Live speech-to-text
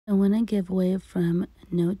I won a giveaway from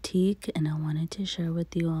Notiq, and I wanted to share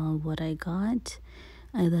with you all what I got.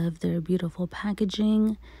 I love their beautiful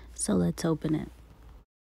packaging, so let's open it.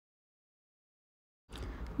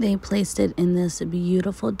 They placed it in this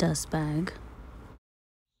beautiful dust bag.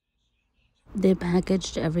 They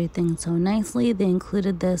packaged everything so nicely. They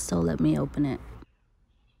included this, so let me open it.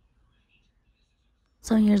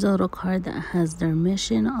 So here's a little card that has their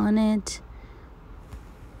mission on it.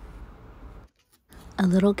 A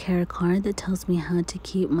little care card that tells me how to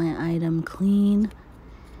keep my item clean.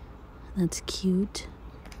 That's cute.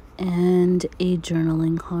 And a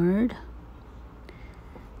journaling card.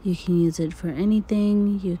 You can use it for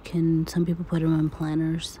anything. Some people put them in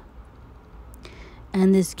planners.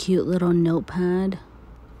 And this cute little notepad.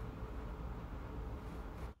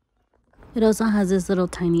 It also has this little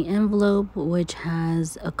tiny envelope which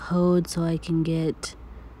has a code so I can get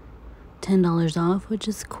 $10 off, which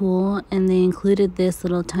is cool. And they included this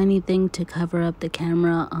little tiny thing to cover up the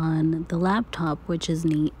camera on the laptop, which is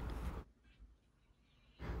neat.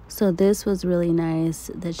 So this was really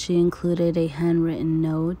nice that she included a handwritten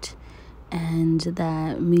note, and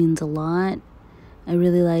that means a lot. I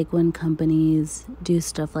really like when companies do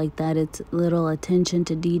stuff like that. It's little attention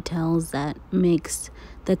to details that makes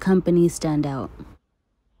the company stand out.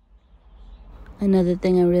 Another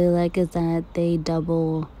thing I really like is that they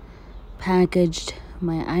double packaged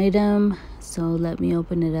my item. So let me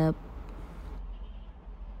open it up.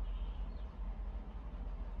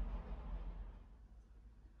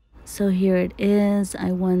 So here it is.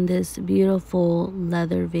 I won this beautiful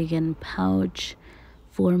leather vegan pouch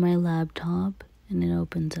for my laptop, and it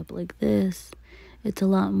opens up like this. It's a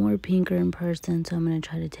lot more pinker in person, so I'm going to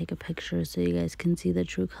try to take a picture so you guys can see the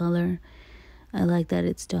true color. I like that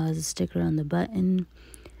it still has a sticker on the button.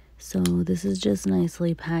 So this is just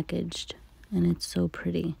nicely packaged, and it's so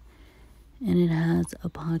pretty. And it has a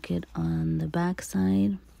pocket on the back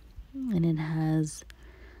side, and it has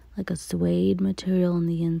like a suede material on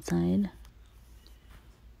the inside.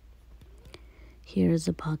 Here's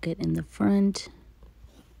a pocket in the front,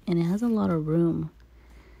 and it has a lot of room,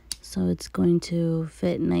 so it's going to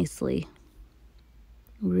fit nicely.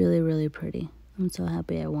 Really, really pretty. I'm so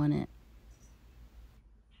happy I won it.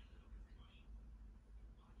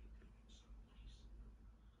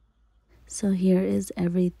 So here is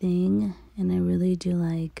everything, and I really do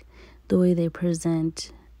like the way they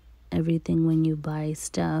present everything when you buy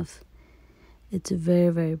stuff. It's very,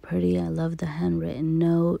 very pretty. I love the handwritten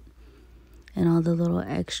note and all the little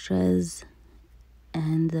extras,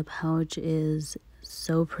 and the pouch is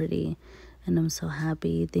so pretty, and I'm so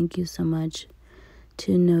happy. Thank you so much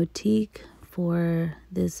to Notiq for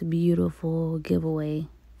this beautiful giveaway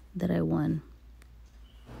that I won.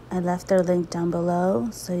 I left their link down below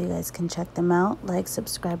so you guys can check them out. Like,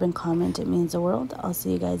 subscribe, and comment. It means the world. I'll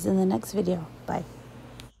see you guys in the next video. Bye.